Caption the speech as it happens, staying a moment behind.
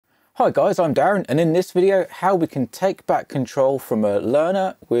Hi guys, I'm Darren, and in this video, how we can take back control from a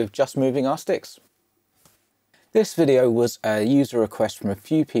learner with just moving our sticks. This video was a user request from a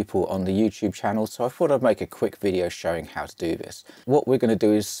few people on the YouTube channel, so I thought I'd make a quick video showing how to do this. What we're going to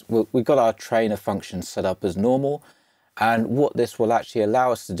do is, we've got our trainer function set up as normal, and what this will actually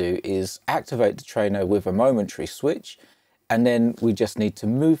allow us to do is activate the trainer with a momentary switch, and then we just need to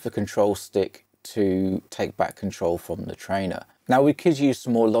move the control stick to take back control from the trainer. Now we could use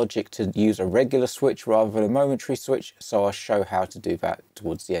some more logic to use a regular switch rather than a momentary switch, so I'll show how to do that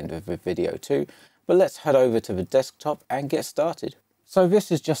towards the end of the video too. But let's head over to the desktop and get started. So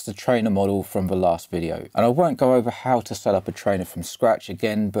this is just the trainer model from the last video, and I won't go over how to set up a trainer from scratch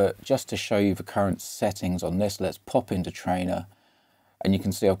again, but just to show you the current settings on this, let's pop into trainer, and you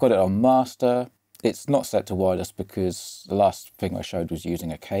can see I've got it on master. It's not set to wireless because the last thing I showed was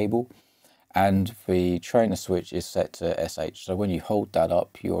using a cable. And the trainer switch is set to SH. So when you hold that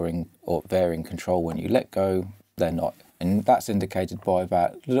up, they're in control. When you let go, they're not. And that's indicated by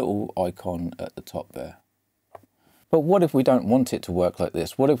that little icon at the top there. But what if we don't want it to work like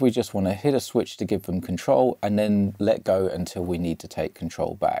this? What if we just want to hit a switch to give them control and then let go until we need to take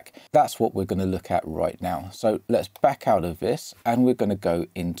control back? That's what we're going to look at right now. So let's back out of this and we're going to go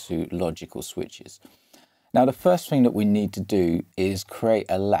into logical switches. Now the first thing that we need to do is create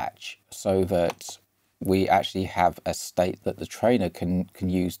a latch so that we actually have a state that the trainer can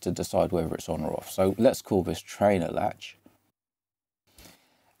use to decide whether it's on or off. So let's call this trainer latch.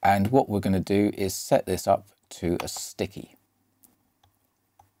 And what we're going to do is set this up to a sticky.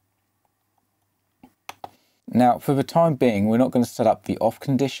 Now for the time being, we're not going to set up the off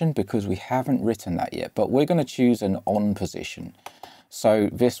condition because we haven't written that yet, but we're going to choose an on position. So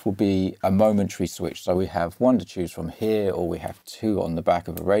this will be a momentary switch. So we have one to choose from here, or we have two on the back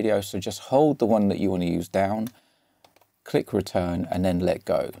of the radio. So just hold the one that you want to use down, click return, and then let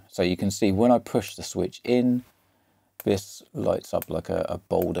go. So you can see when I push the switch in, this lights up like a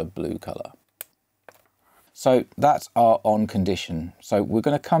bolder blue color. So that's our on condition. So we're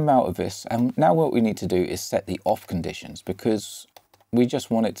going to come out of this. And now what we need to do is set the off conditions because we just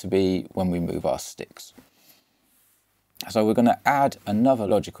want it to be when we move our sticks. So we're going to add another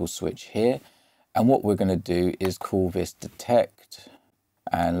logical switch here, and what we're going to do is call this detect,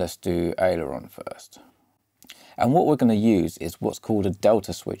 and let's do aileron first. And what we're going to use is what's called a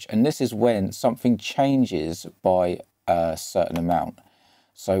delta switch, and this is when something changes by a certain amount.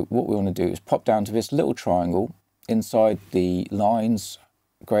 So what we want to do is pop down to this little triangle inside the lines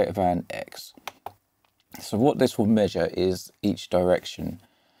greater than X. So what this will measure is each direction.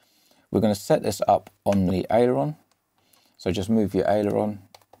 We're going to set this up on the aileron. So just move your aileron,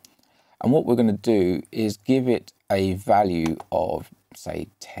 and what we're going to do is give it a value of, say,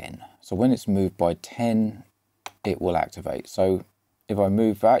 10. So when it's moved by 10, it will activate. So if I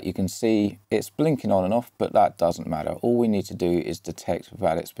move that, you can see it's blinking on and off, but that doesn't matter. All we need to do is detect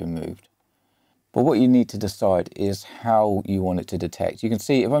that it's been moved. But what you need to decide is how you want it to detect. You can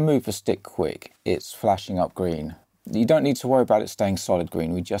see if I move the stick quick, it's flashing up green. You don't need to worry about it staying solid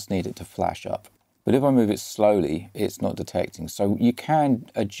green. We just need it to flash up. But if I move it slowly, it's not detecting. So you can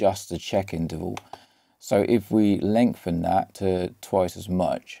adjust the check interval. So if we lengthen that to twice as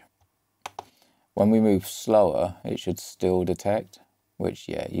much, when we move slower, it should still detect, which,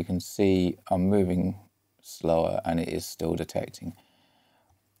 yeah, you can see I'm moving slower and it is still detecting.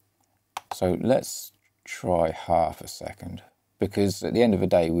 So let's try half a second, because at the end of the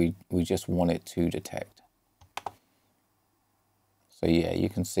day, we just want it to detect. So yeah, you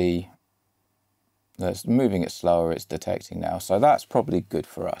can see that's moving it slower, it's detecting now. So that's probably good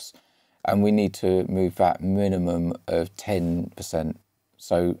for us. And we need to move that minimum of 10%.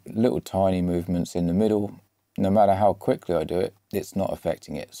 So little tiny movements in the middle, no matter how quickly I do it, it's not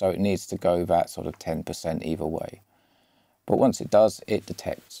affecting it. So it needs to go that sort of 10% either way. But once it does, it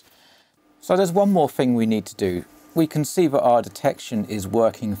detects. So there's one more thing we need to do. We can see that our detection is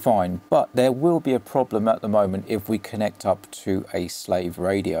working fine, but there will be a problem at the moment if we connect up to a slave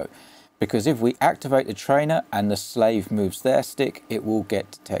radio. Because if we activate the trainer and the slave moves their stick, it will get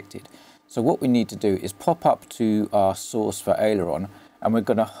detected. So what we need to do is pop up to our source for aileron, and we're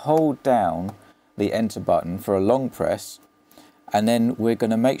going to hold down the enter button for a long press, and then we're going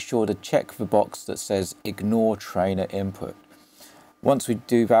to make sure to check the box that says ignore trainer input. Once we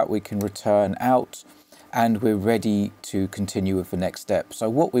do that, we can return out and we're ready to continue with the next step. So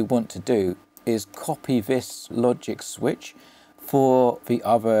what we want to do is copy this logic switch for the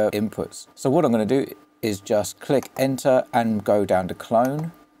other inputs. So what I'm going to do is just click enter and go down to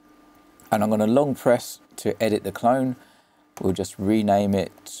clone, and I'm going to long press to edit the clone. We'll just rename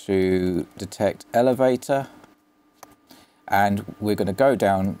it to detect elevator, and we're going to go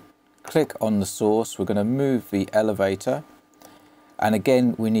down click on the source, we're going to move the elevator, and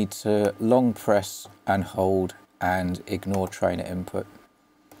again we need to long press and hold and ignore trainer input.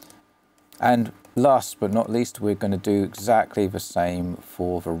 And last but not least, we're going to do exactly the same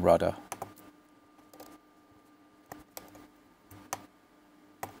for the rudder.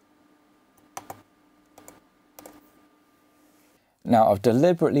 Now I've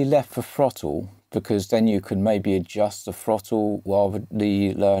deliberately left the throttle because then you can maybe adjust the throttle while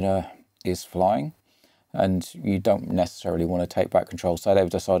the learner is flying, and you don't necessarily want to take back control. So they've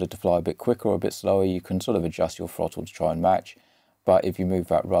decided to fly a bit quicker or a bit slower, you can sort of adjust your throttle to try and match, but if you move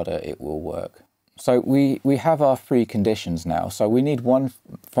that rudder it will work. So we have our three conditions now, so we need one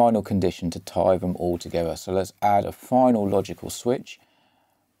final condition to tie them all together. So let's add a final logical switch,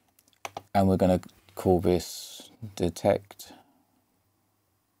 and we're going to call this detect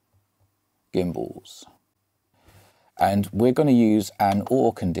gimbals. And we're going to use an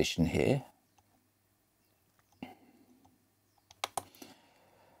OR condition here.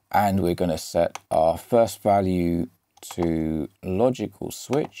 And we're going to set our first value to logical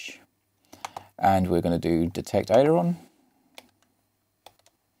switch. And we're going to do detect aileron.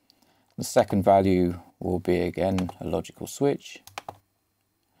 The second value will be again a logical switch.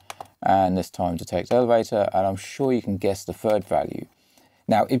 And this time detect elevator. And I'm sure you can guess the third value.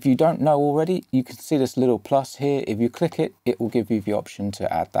 Now, if you don't know already, you can see this little plus here. If you click it, it will give you the option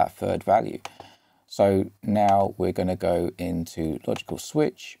to add that third value. So now we're going to go into logical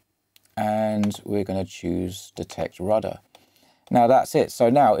switch and we're going to choose detect rudder. Now that's it. So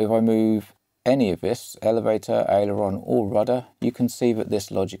now if I move any of this, elevator, aileron or rudder, you can see that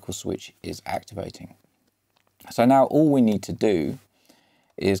this logical switch is activating. So now all we need to do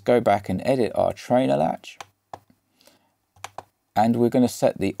is go back and edit our trainer latch. And we're going to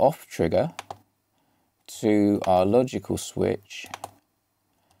set the off trigger to our logical switch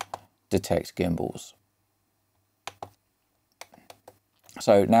detect gimbals.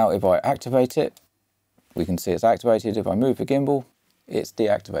 So now if I activate it, we can see it's activated. If I move the gimbal, it's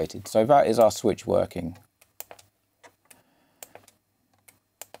deactivated. So that is our switch working.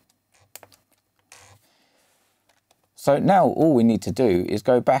 So now all we need to do is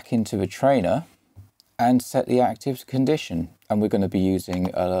go back into the trainer and set the active condition. And we're going to be using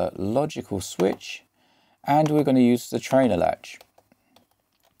a logical switch, and we're going to use the trainer latch.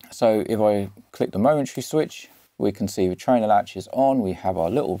 So if I click the momentary switch, we can see the trainer latch is on. We have our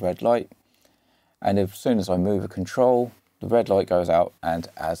little red light, and as soon as I move a control, the red light goes out, and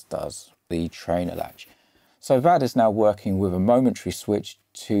as does the trainer latch. So that is now working with a momentary switch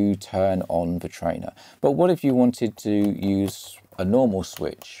to turn on the trainer. But what if you wanted to use a normal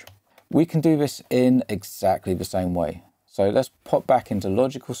switch? We can do this in exactly the same way. So let's pop back into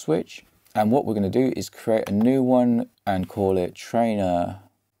logical switch, and what we're going to do is create a new one and call it trainer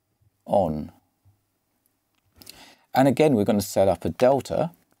on. And again, we're going to set up a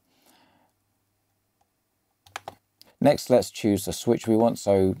delta. Next, let's choose the switch we want.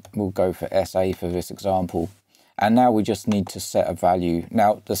 So we'll go for SA for this example. And now we just need to set a value.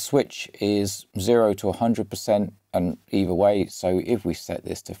 Now the switch is 0 to 100% and either way. So if we set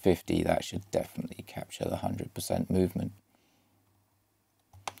this to 50, that should definitely capture the 100% movement.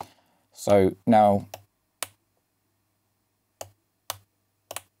 So now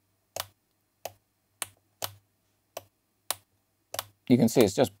you can see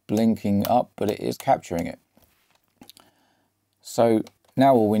it's just blinking up, but it is capturing it. So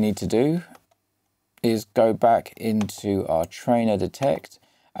now all we need to do is go back into our trainer detect,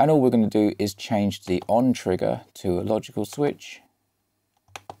 and all we're going to do is change the on trigger to a logical switch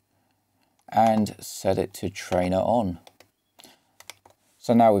and set it to trainer on.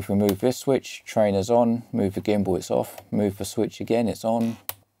 So now if we move this switch, trainer's on, move the gimbal, it's off, move the switch again, it's on.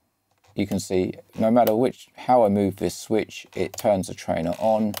 You can see no matter how I move this switch, it turns the trainer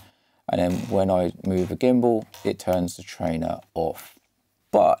on, and then when I move the gimbal, it turns the trainer off.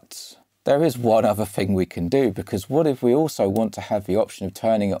 But there is one other thing we can do, because what if we also want to have the option of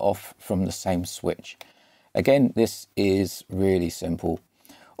turning it off from the same switch? Again, this is really simple.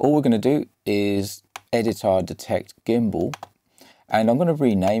 All we're going to do is edit our detect gimbal, and I'm going to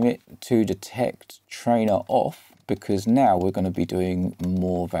rename it to detect trainer off, because now we're going to be doing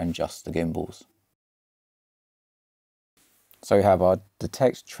more than just the gimbals. So we have our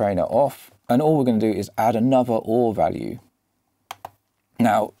detect trainer off, and all we're going to do is add another OR value.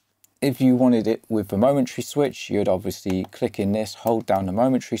 Now, if you wanted it with the momentary switch, you'd obviously click in this, hold down the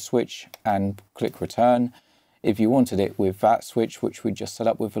momentary switch and click return. If you wanted it with that switch, which we just set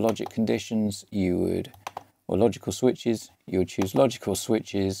up with the logic conditions, or logical switches, you would choose logical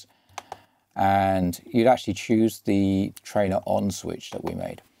switches, and you'd actually choose the trainer on switch that we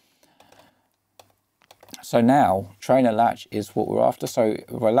made. So now trainer latch is what we're after. So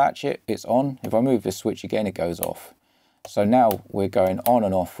if I latch it, it's on. If I move this switch again, it goes off. So now we're going on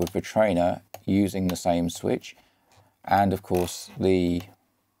and off with the trainer using the same switch. And of course the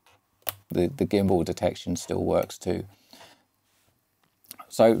gimbal detection still works too.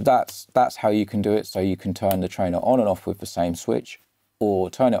 So that's how you can do it. So you can turn the trainer on and off with the same switch, or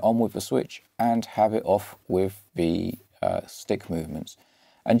turn it on with the switch and have it off with the stick movements.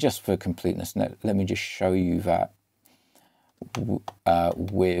 And just for completeness, let me just show you that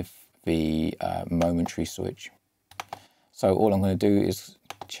with the momentary switch. So all I'm going to do is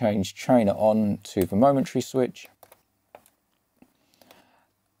change trainer on to the momentary switch.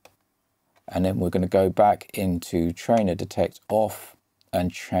 And then we're going to go back into trainer detect off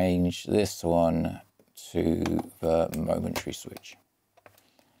and change this one to the momentary switch.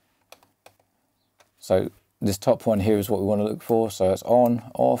 So this top one here is what we want to look for. So it's on,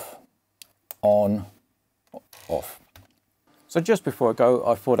 off, off. So just before I go,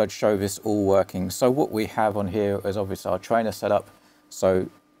 I thought I'd show this all working. So what we have on here is obviously our trainer setup. So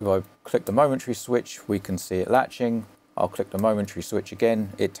if I click the momentary switch, we can see it latching. I'll click the momentary switch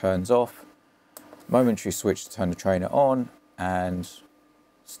again, it turns off. Momentary switch to turn the trainer on, and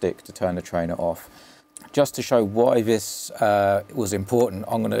stick to turn the trainer off. Just to show why this was important,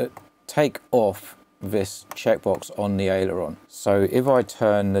 I'm going to take off this checkbox on the aileron. So if I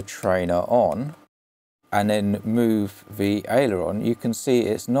turn the trainer on and then move the aileron, you can see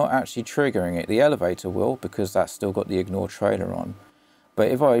it's not actually triggering it. The elevator will, because that's still got the ignore trailer on.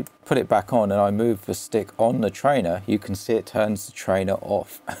 But if I put it back on and I move the stick on the trainer, you can see it turns the trainer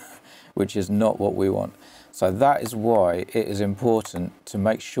off, which is not what we want. So that is why it is important to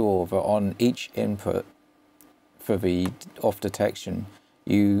make sure that on each input for the off detection,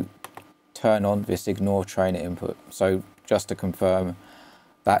 you turn on this ignore trainer input. So just to confirm,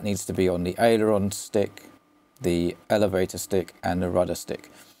 that needs to be on the aileron stick, the elevator stick, and the rudder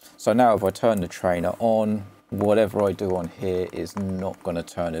stick. So now if I turn the trainer on, whatever I do on here is not going to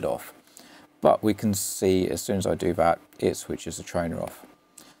turn it off. But we can see as soon as I do that, it switches the trainer off.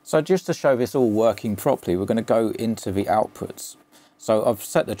 So just to show this all working properly, we're going to go into the outputs. So I've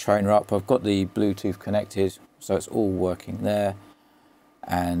set the trainer up, I've got the Bluetooth connected, so it's all working there.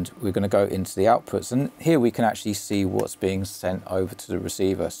 And we're going to go into the outputs, and here we can actually see what's being sent over to the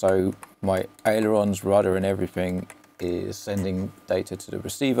receiver. So my ailerons, rudder and everything is sending data to the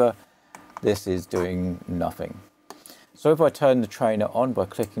receiver. This is doing nothing. So if I turn the trainer on by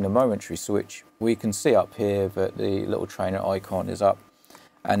clicking the momentary switch, we can see up here that the little trainer icon is up.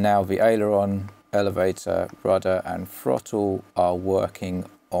 And now the aileron, elevator, rudder and throttle are working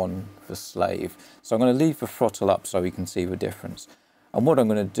on the slave. So I'm going to leave the throttle up so we can see the difference. And what I'm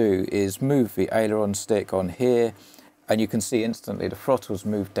going to do is move the aileron stick on here, and you can see instantly the throttle's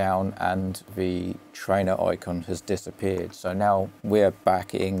moved down and the trainer icon has disappeared. So now we're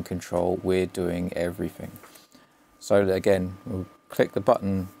back in control, we're doing everything. So again, we'll click the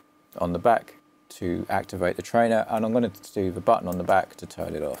button on the back to activate the trainer, and I'm going to do the button on the back to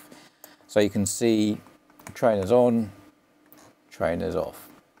turn it off. So you can see trainer's on, trainer's off.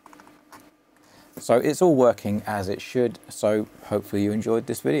 So it's all working as it should. So hopefully you enjoyed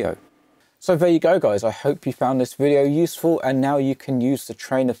this video. So there you go guys, I hope you found this video useful, and now you can use the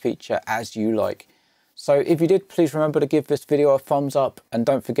trainer feature as you like. So if you did, please remember to give this video a thumbs up, and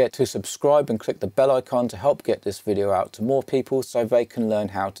don't forget to subscribe and click the bell icon to help get this video out to more people so they can learn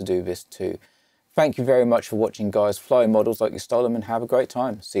how to do this too. Thank you very much for watching guys. Fly models like you stole them, and have a great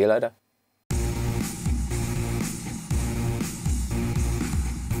time. See you later.